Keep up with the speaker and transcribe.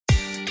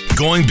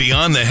Going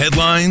beyond the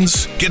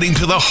headlines, getting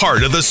to the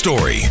heart of the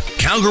story.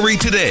 Calgary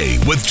Today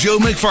with Joe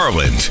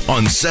McFarland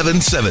on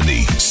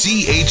 770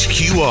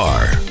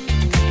 CHQR.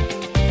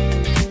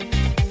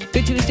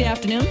 Good Tuesday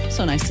afternoon.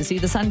 So nice to see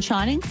the sun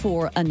shining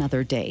for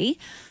another day.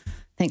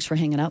 Thanks for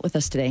hanging out with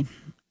us today.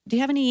 Do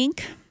you have any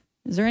ink?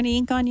 Is there any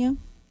ink on you?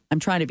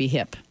 I'm trying to be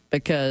hip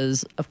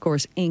because, of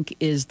course, ink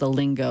is the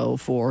lingo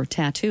for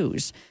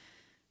tattoos.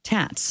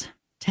 Tats.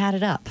 Tat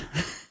it up.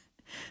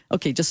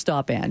 Okay, just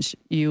stop, Ange.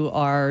 You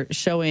are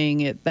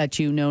showing it that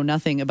you know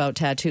nothing about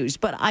tattoos.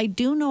 But I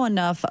do know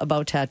enough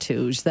about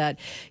tattoos that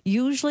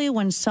usually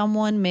when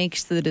someone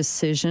makes the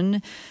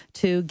decision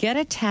to get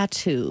a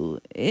tattoo,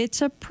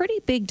 it's a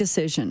pretty big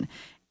decision.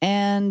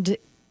 And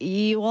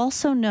you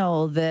also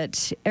know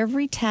that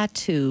every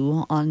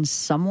tattoo on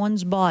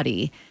someone's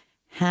body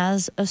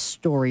has a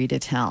story to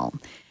tell.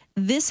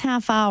 This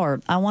half hour,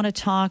 I want to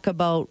talk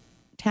about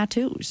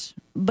tattoos,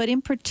 but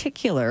in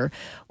particular,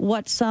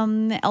 what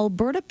some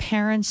Alberta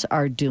parents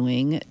are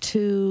doing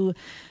to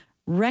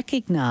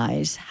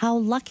recognize how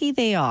lucky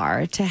they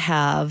are to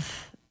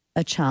have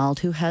a child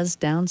who has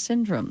Down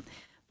syndrome.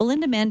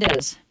 Belinda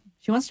Mendes,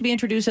 she wants to be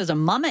introduced as a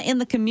mama in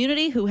the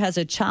community who has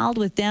a child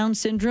with Down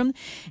syndrome,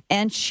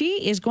 and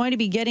she is going to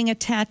be getting a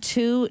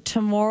tattoo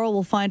tomorrow.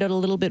 We'll find out a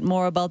little bit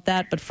more about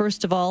that, but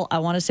first of all, I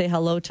want to say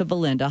hello to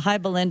Belinda. Hi,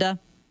 Belinda.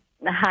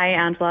 Hi,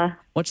 Angela.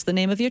 What's the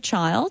name of your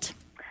child?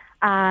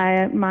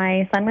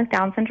 My son with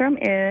Down syndrome,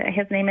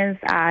 his name is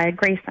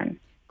Grayson.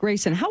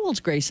 Grayson. How old's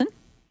Grayson?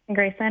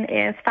 Grayson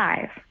is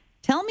 5.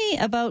 Tell me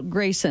about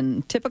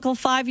Grayson. Typical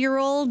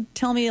 5-year-old.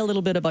 Tell me a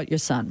little bit about your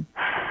son.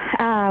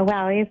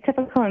 Well, he's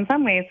typical in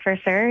some ways for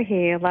sure.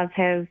 He loves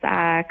his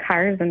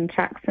cars and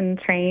trucks and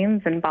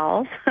trains and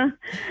balls.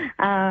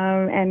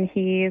 And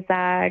he's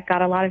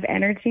got a lot of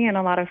energy and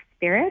a lot of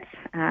spirit.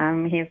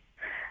 He's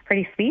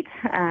pretty sweet.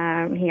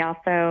 He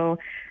also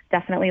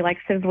definitely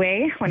likes his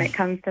way when it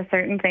comes to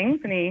certain things,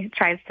 and he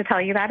tries to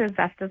tell you that as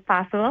best as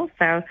possible.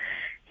 So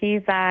he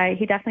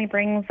definitely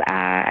brings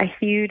a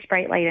huge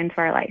bright light into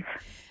our life.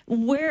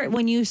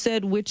 When you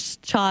said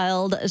which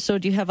child, so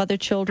do you have other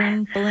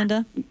children,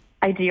 Belinda?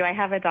 I do. I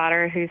have a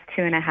daughter who's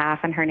 2.5,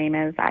 and her name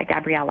is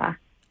Gabriella.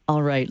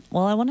 All right.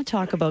 Well, I want to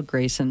talk about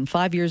Grayson.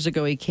 5 years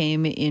ago, he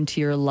came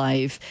into your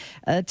life.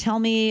 Tell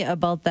me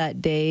about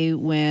that day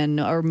when,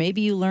 or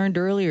maybe you learned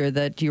earlier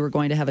that you were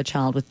going to have a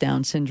child with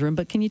Down syndrome,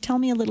 but can you tell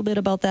me a little bit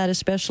about that,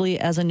 especially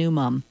as a new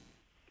mom?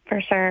 For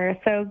sure.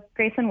 So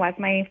Grayson was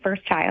my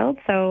first child.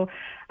 So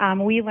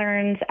we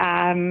learned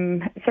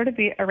sort of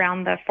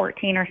around the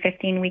 14 or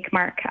 15-week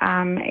mark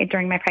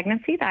during my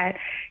pregnancy that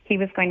he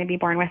was going to be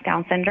born with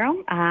Down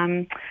syndrome,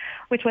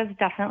 which was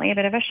definitely a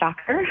bit of a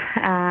shocker.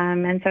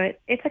 And so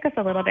it took us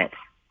a little bit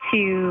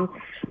to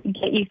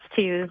get used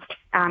to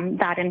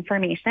that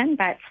information.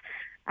 But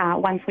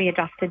once we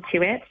adjusted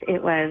to it,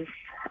 it was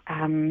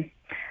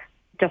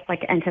just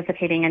like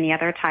anticipating any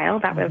other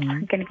child that was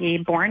going to be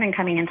born and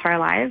coming into our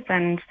lives.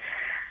 And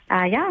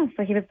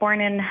so he was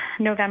born in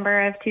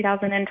November of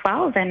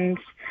 2012, and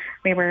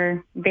we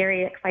were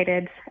very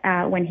excited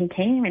when he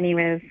came, and he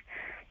was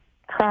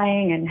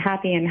crying and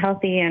happy and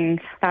healthy,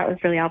 and that was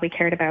really all we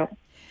cared about.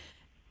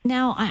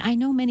 Now, I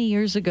know many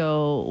years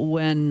ago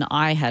when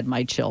I had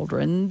my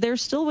children, there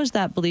still was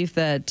that belief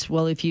that,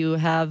 well, if you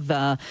have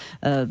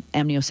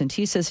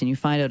amniocentesis and you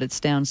find out it's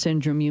Down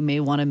syndrome, you may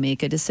want to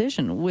make a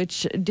decision.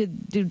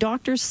 Do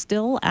doctors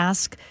still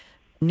ask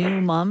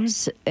new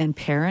moms and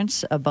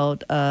parents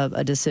about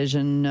a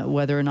decision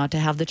whether or not to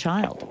have the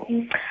child?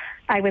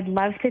 I would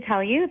love to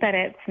tell you that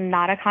it's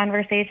not a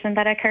conversation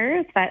that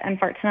occurs, but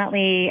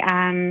unfortunately,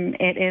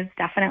 it is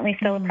definitely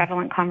still a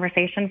prevalent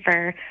conversation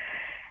for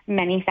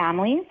many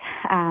families.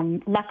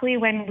 Luckily,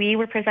 when we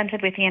were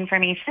presented with the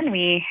information,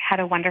 we had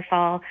a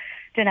wonderful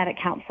genetic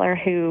counselor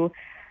who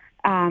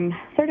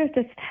sort of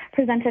just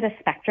presented a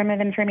spectrum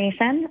of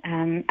information.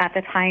 At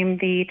the time,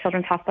 the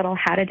Children's Hospital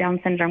had a Down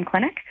syndrome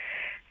clinic,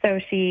 so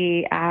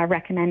she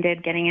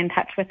recommended getting in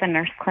touch with the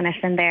nurse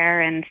clinician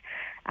there and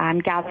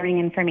gathering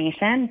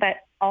information, but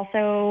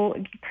also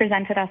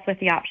presented us with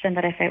the option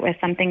that if it was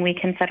something we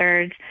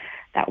considered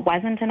that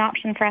wasn't an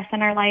option for us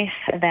in our life,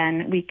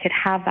 then we could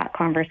have that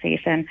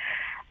conversation.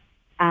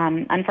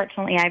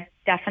 Unfortunately, I've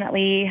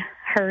definitely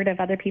heard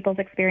of other people's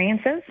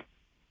experiences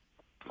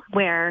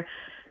where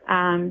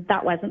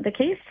that wasn't the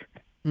case.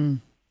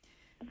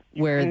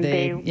 Where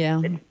they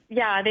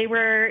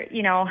were,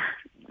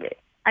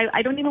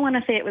 I don't even want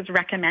to say it was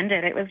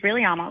recommended. It was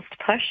really almost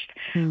pushed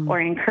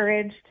or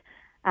encouraged.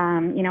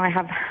 I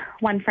have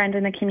one friend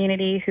in the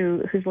community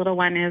whose little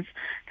one is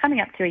coming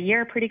up to a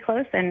year pretty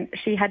close, and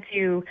she had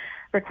to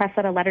request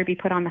that a letter be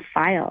put on the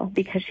file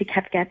because she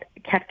kept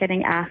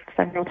getting asked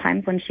several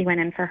times when she went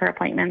in for her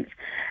appointments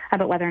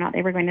about whether or not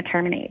they were going to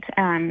terminate.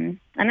 And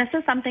this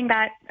is something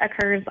that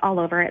occurs all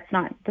over. It's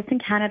not just in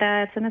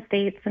Canada, it's in the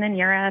States and in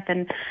Europe.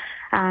 And,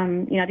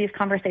 these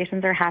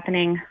conversations are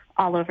happening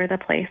all over the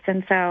place.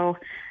 And so,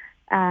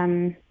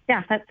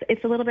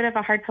 it's a little bit of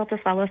a hard pill to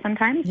swallow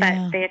sometimes,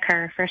 but they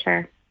occur for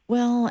sure.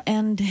 Well,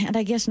 and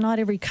I guess not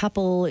every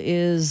couple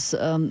is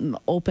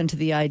open to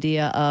the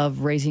idea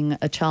of raising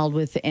a child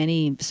with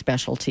any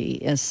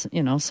specialty, as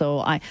you know.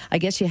 So I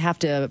guess you have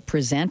to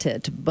present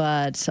it,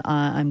 but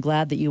I'm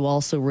glad that you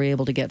also were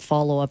able to get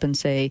follow up and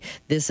say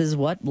this is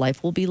what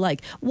life will be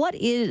like. What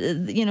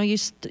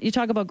is, you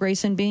talk about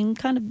Grayson being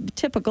kind of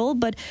typical,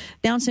 but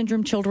Down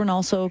syndrome children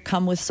also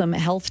come with some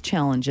health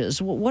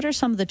challenges. What are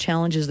some of the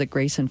challenges that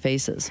Grayson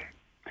faces?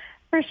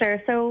 For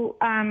sure. So,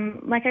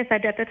 like I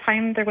said, at the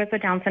time there was a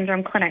Down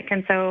syndrome clinic.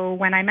 And so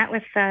when I met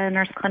with the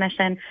nurse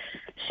clinician,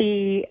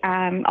 she,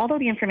 although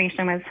the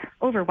information was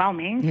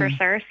overwhelming for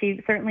sure,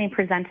 she certainly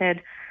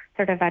presented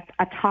sort of a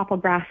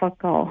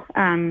topographical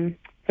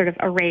sort of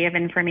array of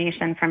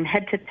information from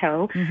head to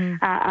toe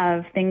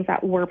of things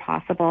that were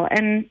possible.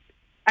 And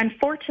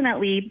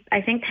unfortunately,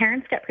 I think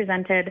parents get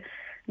presented,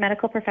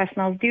 medical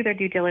professionals do their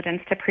due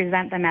diligence to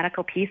present the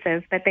medical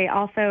pieces, but they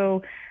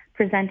also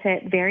present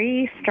it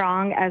very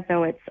strong as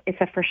though it's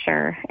a for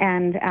sure.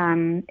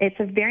 And it's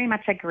very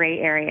much a gray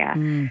area.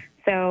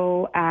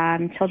 So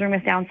children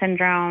with Down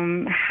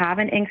syndrome have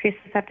an increased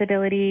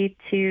susceptibility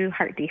to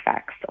heart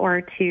defects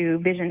or to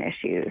vision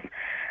issues,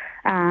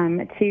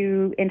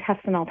 to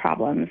intestinal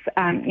problems.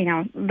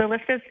 The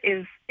list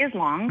is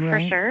long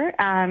for sure.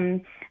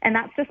 And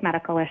that's just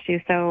medical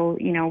issues. So,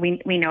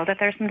 we know that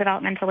there's some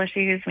developmental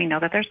issues. We know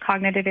that there's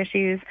cognitive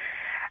issues.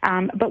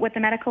 But what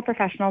the medical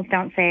professionals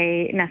don't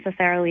say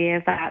necessarily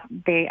is that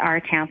they are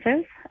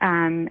chances,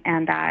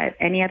 and that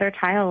any other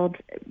child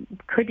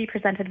could be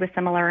presented with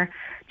similar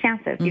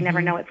chances. You never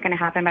know what's going to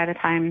happen by the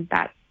time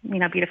that,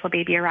 beautiful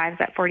baby arrives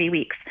at 40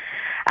 weeks.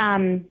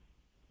 And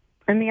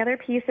the other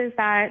piece is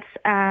that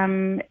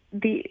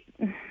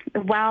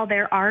while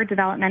there are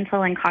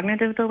developmental and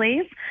cognitive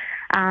delays,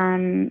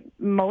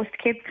 most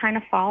kids kind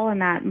of fall in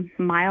that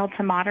mild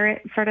to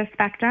moderate sort of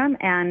spectrum,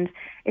 and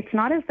it's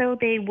not as though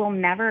they will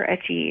never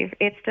achieve.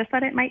 It's just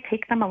that it might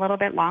take them a little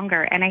bit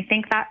longer, and I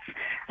think that's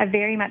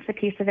very much a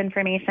piece of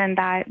information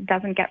that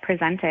doesn't get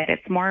presented.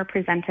 It's more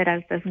presented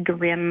as this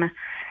grim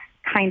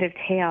kind of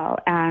tale.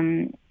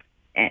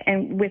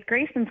 And with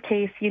Grayson's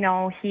case, he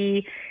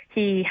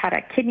had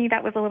a kidney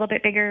that was a little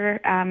bit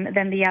bigger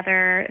than the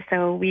other,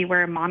 so we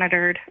were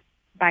monitored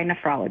by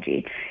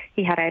nephrology.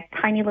 He had a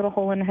tiny little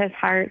hole in his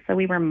heart, so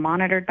we were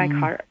monitored by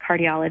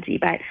cardiology.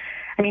 But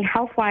I mean,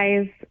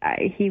 health-wise,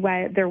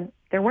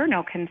 there were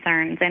no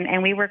concerns,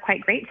 and we were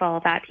quite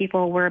grateful that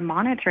people were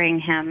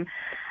monitoring him.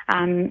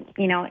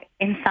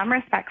 In some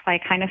respects, I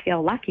kind of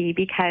feel lucky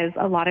because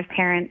a lot of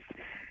parents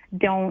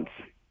don't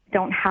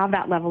have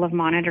that level of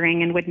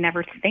monitoring and would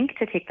never think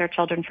to take their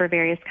children for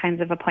various kinds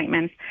of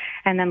appointments,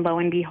 and then lo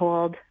and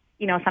behold,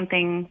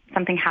 something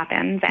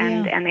happens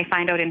and they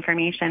find out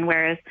information,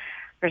 whereas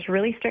there's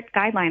really strict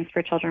guidelines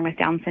for children with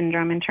Down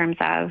syndrome in terms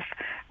of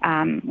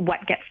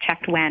what gets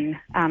checked when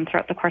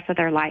throughout the course of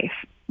their life.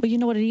 Well, you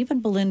know what,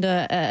 even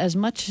Belinda, as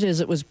much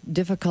as it was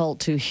difficult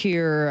to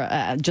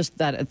hear just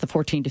that at the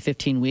 14 to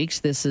 15 weeks,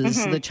 this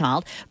is the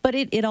child, but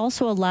it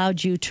also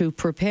allowed you to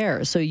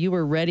prepare. So you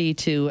were ready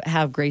to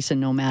have Grayson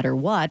no matter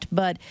what,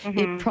 but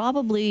it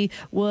probably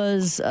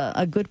was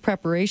a good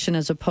preparation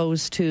as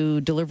opposed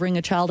to delivering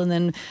a child and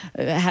then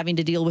having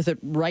to deal with it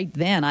right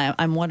then.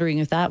 I'm wondering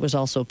if that was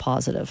also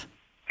positive.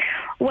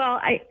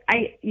 Well,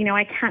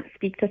 I can't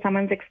speak to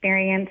someone's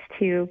experience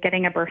to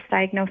getting a birth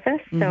diagnosis.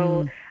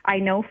 So I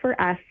know for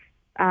us,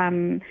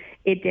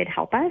 it did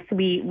help us.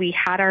 We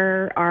had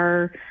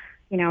our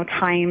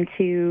time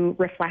to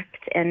reflect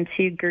and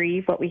to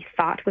grieve what we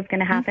thought was going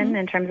to happen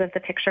in terms of the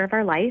picture of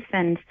our life.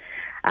 And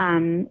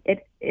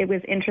it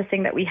was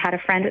interesting that we had a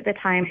friend at the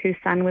time whose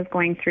son was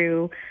going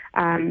through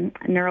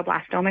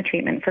neuroblastoma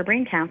treatment for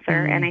brain cancer.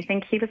 And I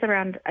think he was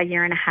around a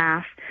year and a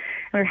half.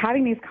 And we were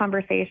having these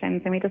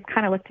conversations, and we just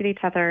kind of looked at each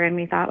other and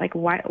we thought, like,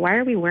 why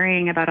are we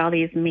worrying about all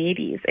these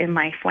maybes in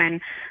life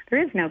when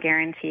there is no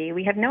guarantee?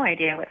 We have no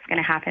idea what's going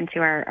to happen to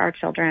our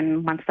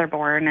children once they're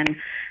born, and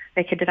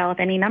they could develop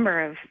any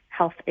number of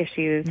health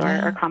issues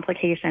or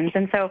complications.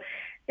 And so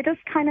it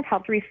just kind of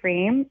helped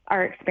reframe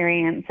our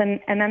experience. And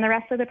then the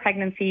rest of the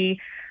pregnancy,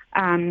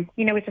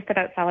 was just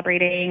about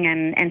celebrating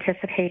and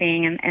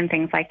anticipating and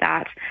things like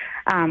that.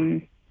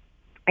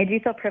 I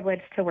do feel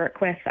privileged to work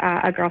with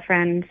a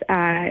girlfriend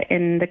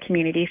in the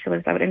community. She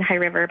lives out in High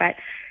River, but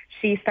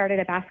she started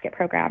a basket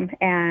program.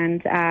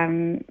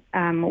 And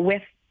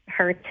with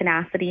her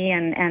tenacity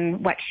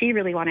and what she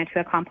really wanted to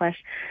accomplish,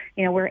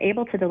 we're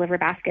able to deliver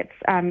baskets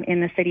in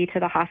the city to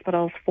the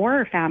hospitals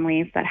for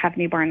families that have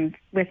newborns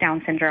with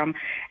Down syndrome.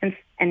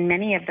 And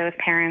many of those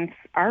parents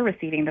are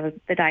receiving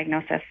the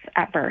diagnosis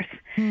at birth.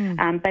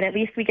 But at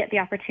least we get the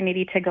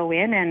opportunity to go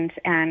in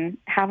and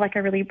have like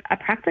a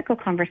practical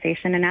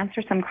conversation and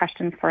answer some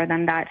questions for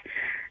them that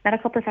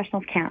medical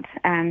professionals can't,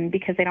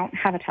 because they don't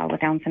have a child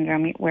with Down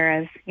syndrome,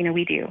 whereas,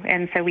 we do.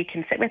 And so we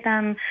can sit with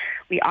them,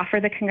 we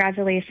offer the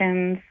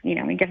congratulations,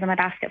 we give them a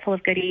basket full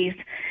of goodies,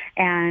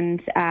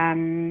 and,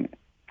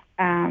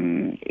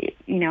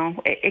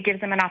 it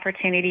gives them an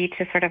opportunity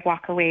to sort of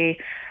walk away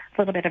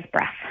little bit of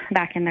breath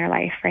back in their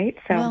life, right?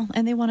 So, well,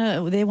 and they want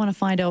to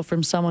find out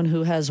from someone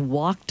who has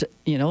walked,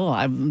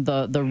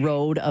 the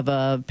road of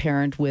a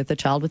parent with a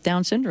child with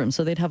Down syndrome.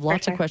 So they'd have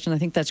lots of questions. I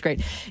think that's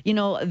great.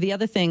 The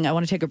other thing, I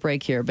want to take a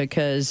break here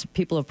because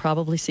people have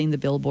probably seen the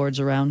billboards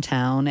around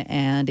town,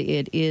 and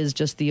it is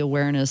just the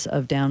awareness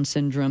of Down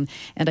syndrome.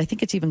 And I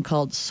think it's even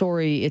called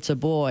 "Sorry, It's a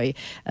Boy,"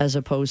 as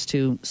opposed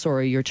to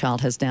 "Sorry, Your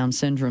Child has Down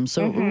syndrome."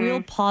 So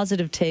real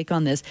positive take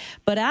on this.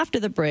 But after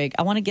the break,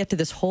 I want to get to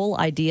this whole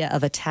idea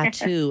of a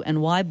tattoo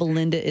and why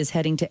Belinda is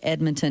heading to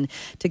Edmonton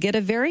to get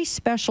a very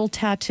special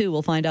tattoo.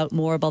 We'll find out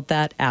more about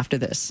that after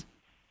this.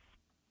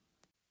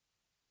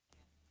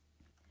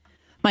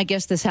 My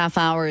guest this half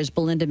hour is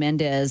Belinda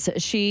Mendes.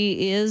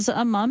 She is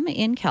a mom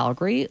in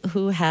Calgary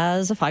who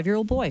has a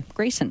 5-year-old boy,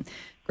 Grayson.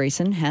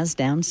 Grayson has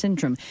Down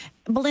syndrome.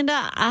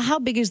 Belinda, how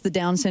big is the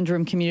Down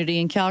syndrome community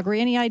in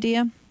Calgary? Any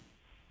idea?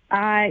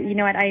 You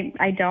know what?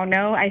 I don't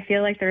know. I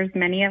feel like there's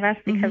many of us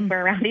because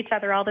we're around each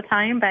other all the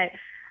time, but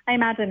I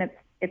imagine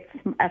it's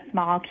a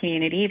small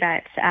community,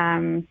 but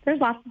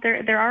there's lots.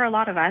 There are a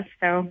lot of us.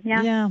 So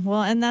yeah. Yeah.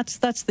 Well, and that's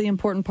the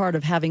important part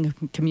of having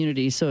a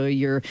community. So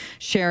you're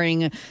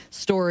sharing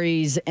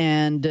stories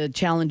and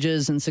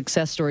challenges and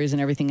success stories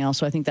and everything else.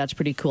 So I think that's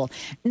pretty cool.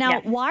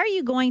 Now, why are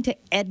you going to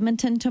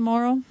Edmonton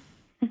tomorrow?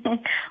 Well,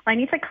 I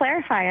need to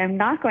clarify. I'm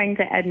not going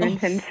to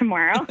Edmonton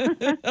tomorrow.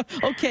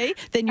 Okay,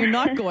 then you're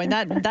not going.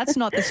 That's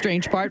not the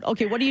strange part.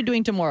 Okay, what are you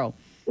doing tomorrow?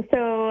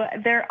 So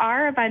there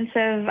are a bunch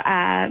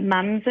of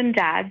mums and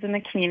dads in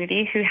the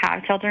community who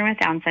have children with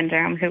Down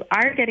syndrome who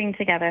are getting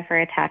together for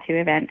a tattoo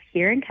event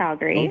here in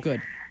Calgary. Oh,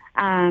 good.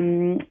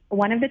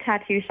 One of the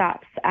tattoo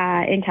shops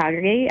in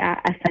Calgary,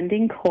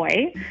 Ascending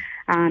Koi,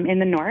 in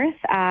the north,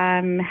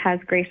 has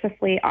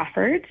graciously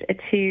offered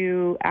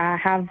to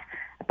have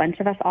a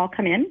bunch of us all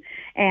come in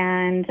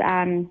and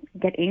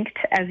get inked,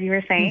 as you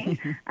were saying.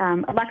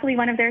 Luckily,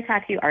 one of their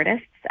tattoo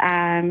artists,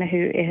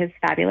 who is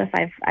fabulous,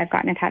 I've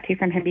gotten a tattoo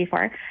from him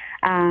before,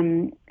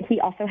 he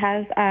also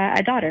has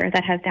a daughter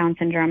that has Down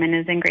syndrome and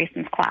is in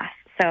Grayson's class.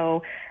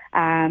 So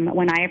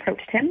when I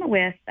approached him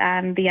with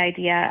the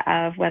idea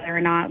of whether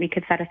or not we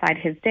could set aside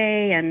his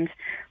day and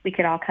we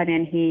could all come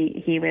in,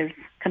 he was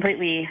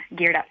completely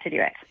geared up to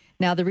do it.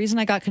 Now, the reason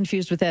I got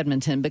confused with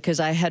Edmonton, because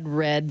I had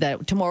read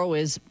that tomorrow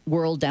is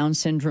World Down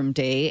Syndrome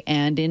Day,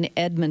 and in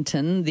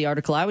Edmonton, the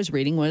article I was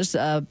reading was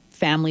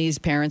families,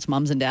 parents,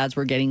 moms and dads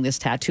were getting this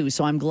tattoo.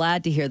 So I'm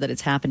glad to hear that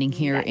it's happening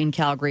here in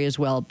Calgary as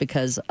well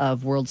because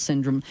of World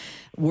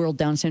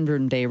Down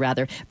Syndrome Day,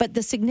 rather. But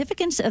the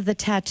significance of the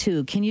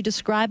tattoo, can you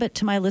describe it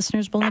to my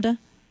listeners, Belinda?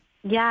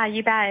 Yeah,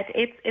 you bet.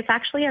 It's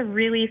actually a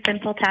really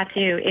simple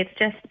tattoo. It's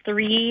just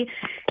 3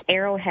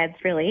 arrowheads,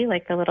 really,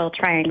 like the little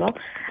triangle,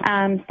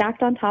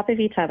 stacked on top of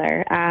each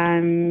other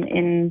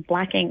in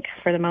black ink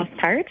for the most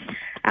part.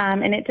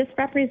 And it just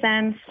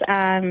represents,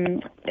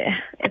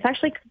 it's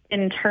actually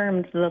in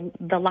terms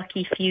the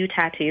lucky few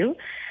tattoo.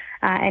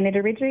 And it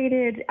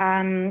originated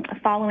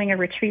following a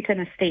retreat in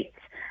the States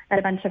that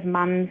a bunch of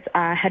moms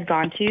had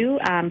gone to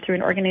through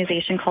an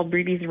organization called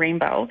Ruby's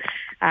Rainbow,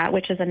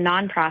 which is a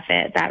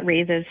nonprofit that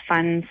raises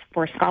funds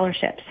for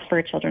scholarships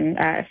for children,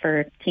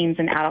 for teens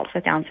and adults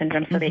with Down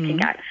syndrome so they can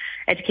get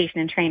education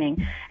and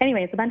training.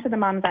 Anyways, a bunch of the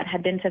moms that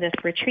had been to this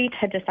retreat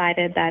had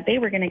decided that they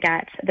were going to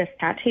get this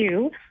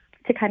tattoo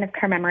to kind of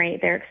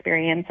commemorate their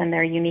experience and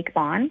their unique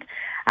bond.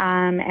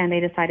 And they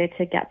decided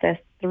to get this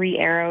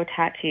 3-arrow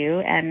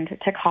tattoo and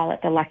to call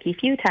it the Lucky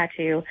Few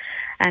tattoo.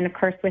 And of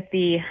course, with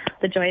the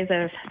joys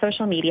of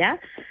social media,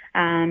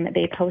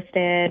 they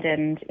posted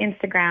and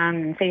Instagram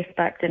and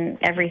Facebook and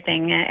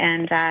everything.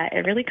 And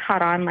it really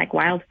caught on like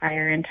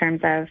wildfire in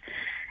terms of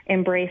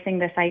embracing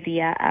this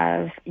idea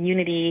of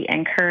unity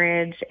and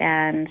courage.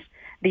 And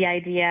the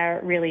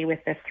idea really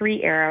with the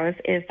 3 arrows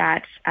is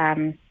that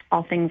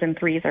all things in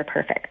threes are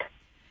perfect.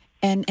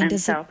 And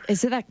is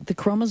it like the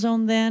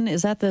chromosome then?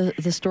 Is that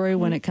the story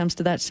when it comes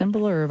to that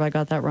symbol, or have I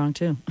got that wrong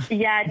too?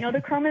 Yeah, no,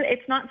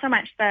 it's not so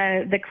much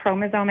the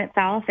chromosome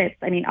itself.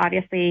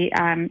 Obviously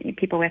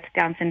people with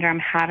Down syndrome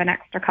have an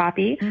extra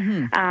copy,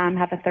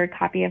 have a 3rd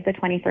copy of the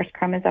 21st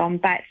chromosome.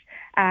 But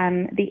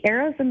the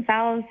arrows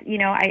themselves,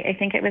 I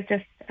think it was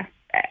just,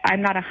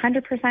 I'm not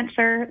 100%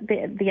 sure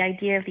the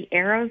idea of the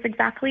arrows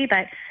exactly,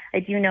 but I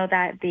do know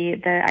that the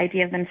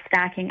idea of them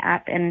stacking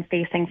up and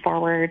facing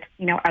forward,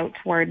 out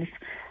towards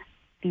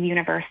the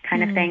universe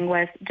kind of thing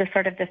was just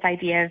sort of this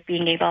idea of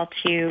being able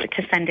to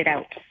send it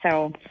out.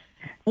 So,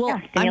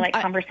 stimulate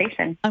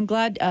conversation. I'm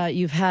glad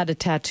you've had a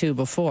tattoo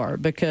before,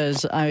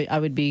 because I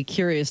would be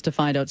curious to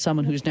find out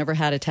someone who's never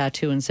had a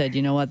tattoo and said,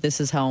 you know what, this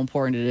is how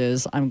important it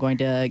is. I'm going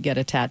to get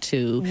a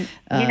tattoo.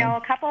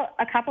 A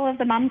couple of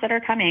the moms that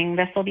are coming,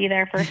 this will be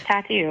their first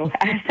tattoo.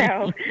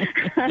 So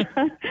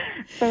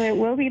it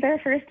will be their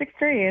first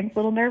experience. A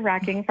little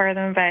nerve-wracking for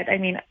them, but I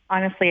mean,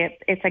 honestly,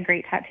 it's a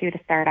great tattoo to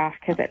start off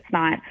because it's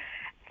not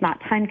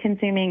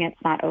time-consuming.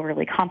 It's not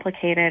overly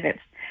complicated.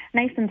 It's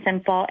nice and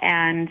simple.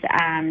 And,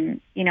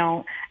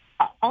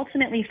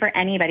 ultimately for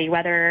anybody,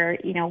 whether,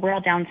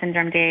 World Down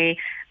Syndrome Day,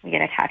 we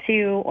get a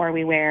tattoo or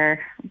we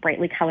wear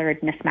brightly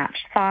colored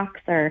mismatched socks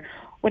or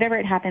whatever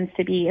it happens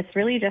to be, it's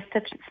really just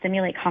to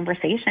stimulate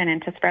conversation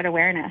and to spread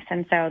awareness.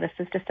 And so this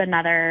is just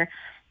another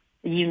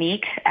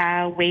unique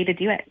way to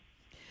do it.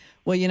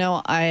 Well, you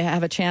know, I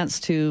have a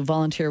chance to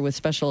volunteer with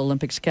Special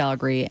Olympics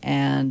Calgary,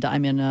 and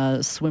I'm in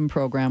a swim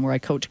program where I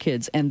coach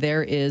kids, and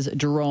there is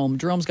Jerome.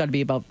 Jerome's got to be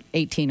about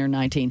 18 or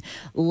 19.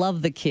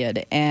 Love the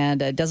kid,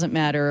 and it doesn't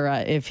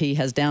matter if he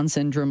has Down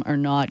syndrome or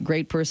not.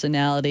 Great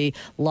personality,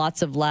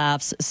 lots of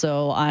laughs.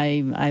 So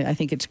I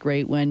think it's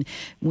great when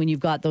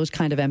you've got those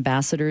kind of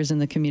ambassadors in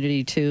the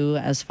community too,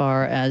 as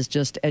far as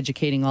just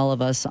educating all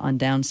of us on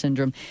Down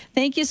syndrome.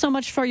 Thank you so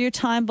much for your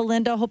time,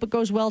 Belinda. Hope it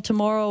goes well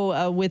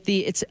tomorrow with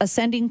it's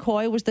Ascending Koi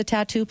was the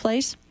tattoo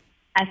place?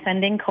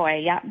 Ascending Koi,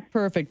 yeah.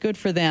 Perfect. Good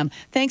for them.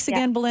 Thanks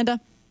again,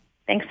 Belinda.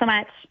 Thanks so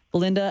much.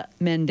 Belinda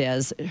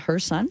Mendes, her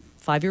son,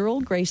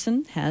 5-year-old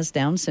Grayson, has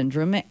Down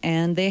syndrome,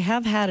 and they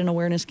have had an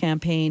awareness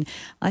campaign,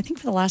 I think,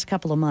 for the last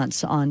couple of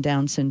months on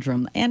Down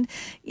syndrome. And,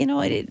 you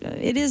know, it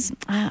is,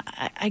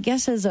 I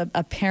guess, as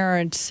a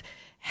parent,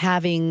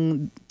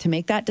 having to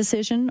make that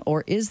decision,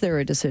 or is there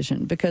a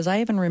decision? Because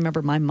I even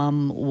remember my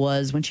mom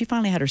was, when she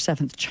finally had her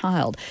 7th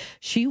child,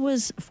 she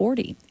was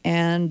 40,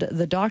 and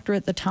the doctor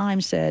at the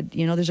time said,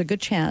 you know, there's a good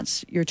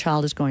chance your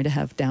child is going to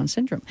have Down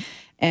syndrome.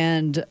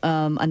 And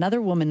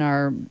another woman in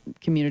our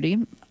community,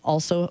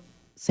 also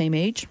same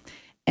age,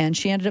 and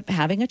she ended up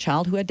having a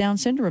child who had Down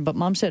syndrome, but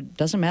mom said,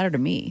 doesn't matter to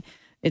me.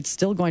 It's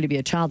still going to be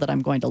a child that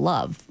I'm going to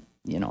love.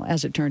 You know,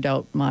 as it turned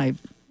out, my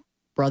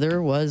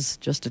brother was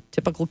just a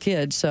typical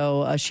kid,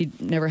 so she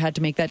never had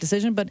to make that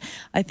decision. But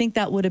I think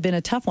that would have been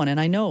a tough one.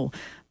 And I know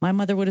my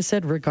mother would have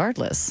said,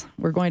 regardless,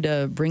 we're going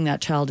to bring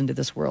that child into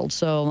this world.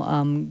 So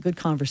good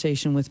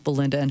conversation with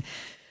Belinda, and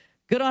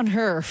good on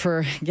her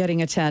for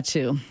getting a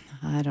tattoo.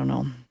 I don't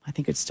know. I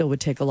think it still would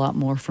take a lot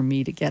more for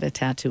me to get a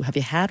tattoo. Have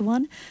you had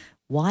one?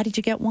 Why did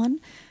you get one?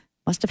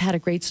 Must have had a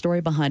great story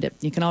behind it.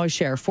 You can always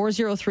share.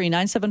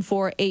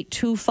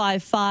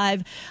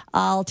 403-974-8255.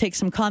 I'll take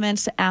some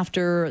comments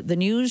after the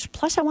news.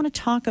 Plus, I want to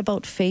talk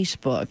about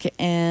Facebook.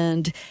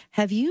 And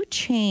have you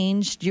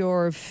changed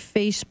your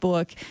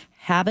Facebook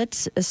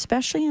habits,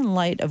 especially in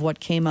light of what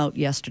came out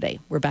yesterday?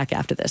 We're back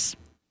after this.